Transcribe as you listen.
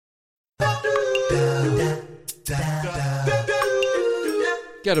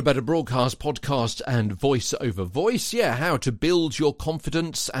Get a Better Broadcast podcast and voice over voice. Yeah, how to build your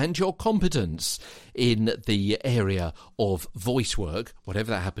confidence and your competence in the area of voice work,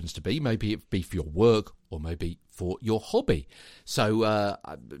 whatever that happens to be. Maybe it be for your work or maybe for your hobby. So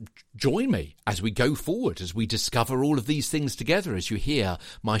join me as we go forward, as we discover all of these things together, as you hear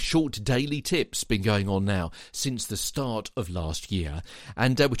my short daily tips been going on now since the start of last year.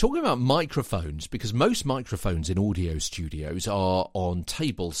 And we're talking about microphones, because most microphones in audio studios are on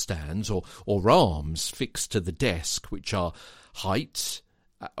table stands or arms fixed to the desk, which are height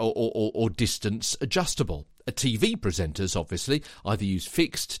or distance adjustable. TV presenters obviously either use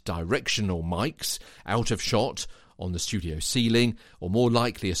fixed directional mics out of shot on the studio ceiling, or more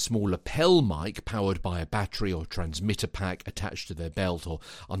likely a small lapel mic powered by a battery or transmitter pack attached to their belt or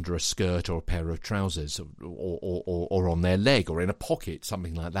under a skirt or a pair of trousers, or on their leg or in a pocket,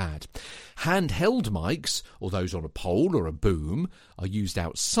 something like that. Handheld mics, or those on a pole or a boom, are used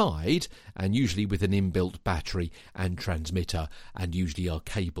outside and usually with an inbuilt battery and transmitter, and usually are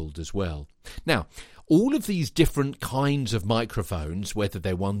cabled as well. Now, all of these different kinds of microphones, whether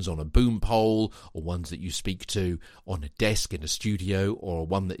they're ones on a boom pole or ones that you speak to on a desk in a studio or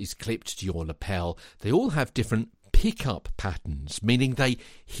one that is clipped to your lapel, they all have different pickup patterns, meaning they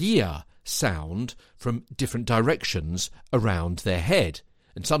hear sound from different directions around their head.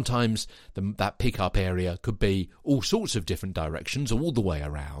 And sometimes that pickup area could be all sorts of different directions all the way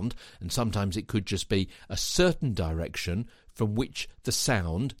around, and sometimes it could just be a certain direction from which the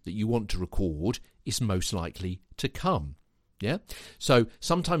sound that you want to record is most likely to come. Yeah? So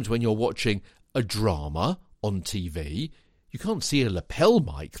sometimes when you're watching a drama on TV, you can't see a lapel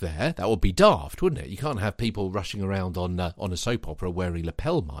mic there. That would be daft, wouldn't it? You can't have people rushing around on a soap opera wearing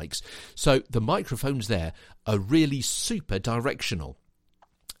lapel mics. So the microphones there are really super directional,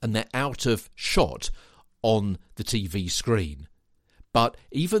 and they're out of shot on the TV screen. But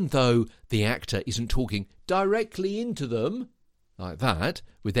even though the actor isn't talking directly into them, like that,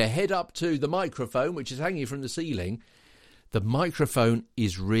 with their head up to the microphone, which is hanging from the ceiling, the microphone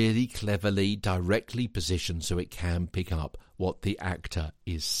is really cleverly, directly positioned so it can pick up what the actor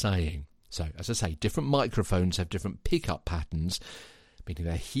is saying. So, as I say, different microphones have different pickup patterns, meaning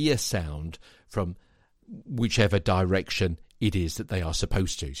they hear sound from whichever direction it is that they are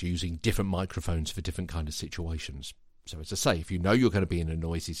supposed to. So using different microphones for different kind of situations. So as I say, if you know you're going to be in a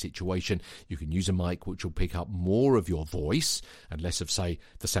noisy situation, you can use a mic which will pick up more of your voice and less of, say,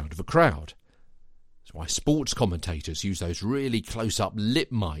 the sound of a crowd. That's why sports commentators use those really close-up lip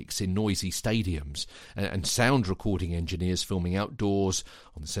mics in noisy stadiums, and sound recording engineers filming outdoors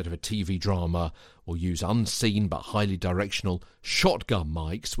on the set of a TV drama will use unseen but highly directional shotgun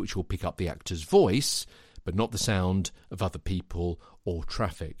mics which will pick up the actor's voice but not the sound of other people or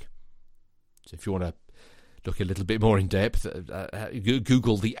traffic. So if you want to look a little bit more in depth,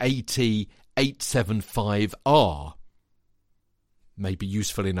 Google the AT875R. May be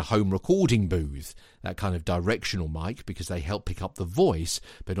useful in a home recording booth, that kind of directional mic, because they help pick up the voice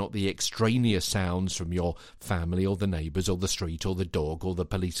but not the extraneous sounds from your family or the neighbours or the street or the dog or the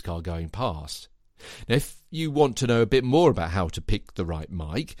police car going past. Now, if you want to know a bit more about how to pick the right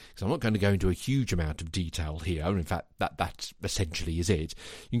mic, because I'm not going to go into a huge amount of detail here, in fact, that essentially is it,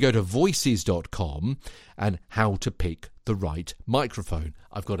 you can go to voices.com and how to pick the right microphone.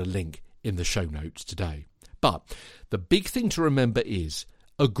 I've got a link in the show notes today. But the big thing to remember is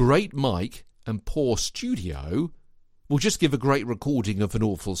a great mic and poor studio will just give a great recording of an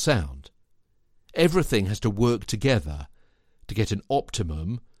awful sound. Everything has to work together to get an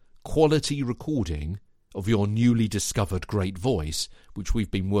optimum quality recording of your newly discovered great voice, which we've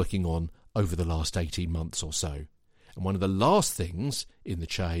been working on over the last 18 months or so. And one of the last things in the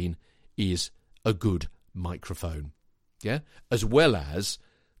chain is a good microphone, yeah, as well as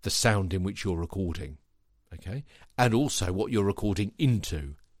the sound in which you're recording, okay, and also what you're recording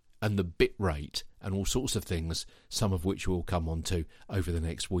into and the bit rate and all sorts of things, some of which we'll come on to over the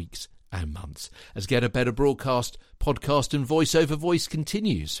next weeks and months as Get a Better Broadcast podcast and voice over voice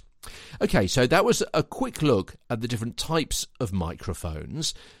continues. Okay, so that was a quick look at the different types of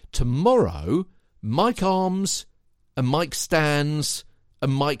microphones. Tomorrow, mic arms and mic stands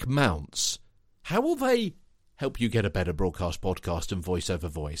and mic mounts. How will they help you get a better broadcast podcast and voice over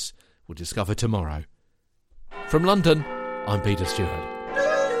voice? We'll discover tomorrow. From London, I'm Peter Stewart.